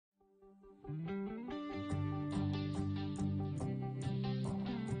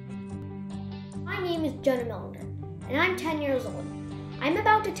name is Jonah Millender, and I'm 10 years old. I'm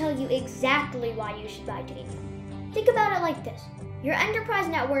about to tell you exactly why you should buy Tanium. Think about it like this. Your enterprise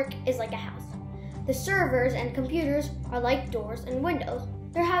network is like a house. The servers and computers are like doors and windows.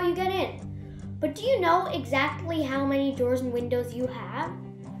 They're how you get in. But do you know exactly how many doors and windows you have?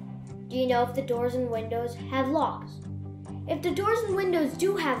 Do you know if the doors and windows have locks? If the doors and windows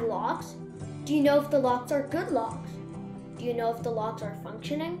do have locks, do you know if the locks are good locks? Do you know if the locks are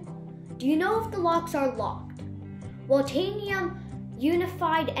functioning? Do you know if the locks are locked? Well, Tanium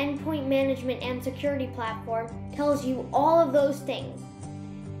Unified Endpoint Management and Security Platform tells you all of those things.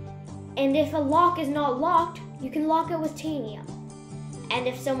 And if a lock is not locked, you can lock it with Tanium. And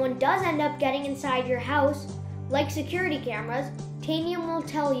if someone does end up getting inside your house, like security cameras, Tanium will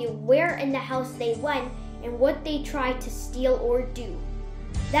tell you where in the house they went and what they tried to steal or do.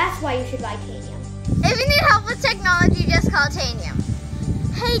 That's why you should buy Tanium. If you need help with technology, just call Tanium.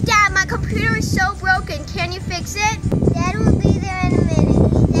 Hey Dad, my computer is so broken. Can you fix it? Dad will be there in a minute.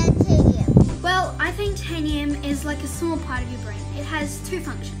 He's at Tanium. Well, I think Tanium is like a small part of your brain. It has two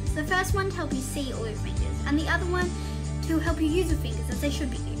functions. The first one to help you see all your fingers, and the other one to help you use your fingers as they should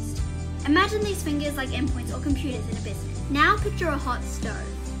be used. Imagine these fingers like endpoints or computers in a business. Now picture a hot stove.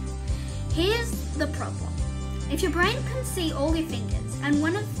 Here's the problem. If your brain can see all your fingers, and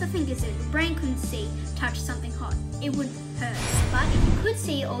one of the fingers that your brain couldn't see touch something hot, it would hurt. But if you could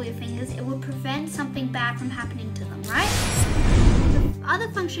see all your fingers, it would prevent something bad from happening to them, right? The other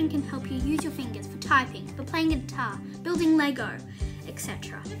function can help you use your fingers for typing, for playing a guitar, building Lego,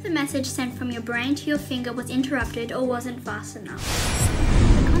 etc. If the message sent from your brain to your finger was interrupted or wasn't fast enough,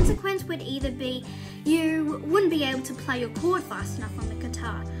 the consequence would either be you wouldn't be able to play your chord fast enough on the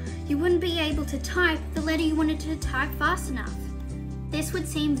guitar, you wouldn't be able to type the letter you wanted to type fast enough. This would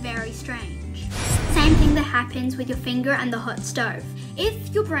seem very strange. Same thing that happens with your finger and the hot stove.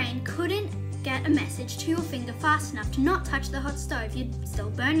 If your brain couldn't get a message to your finger fast enough to not touch the hot stove, you'd still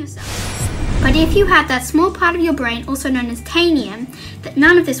burn yourself. But if you had that small part of your brain, also known as Tanium, that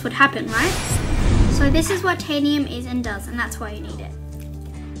none of this would happen, right? So this is what Tanium is and does, and that's why you need it.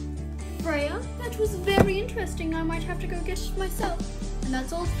 Freya, that was very interesting. I might have to go get it myself. And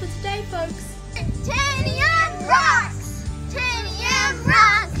that's all for today, folks. Tanium rocks! Tanium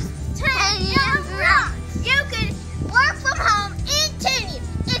rocks! Tanium rocks! You can work from home in Tanium.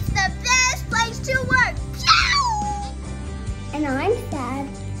 It's the best place to work. Pew! And I'm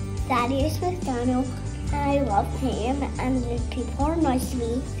Thaddeus McDonald, and I love Tanium, and the people are nice to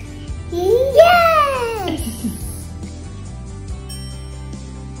me. Yes!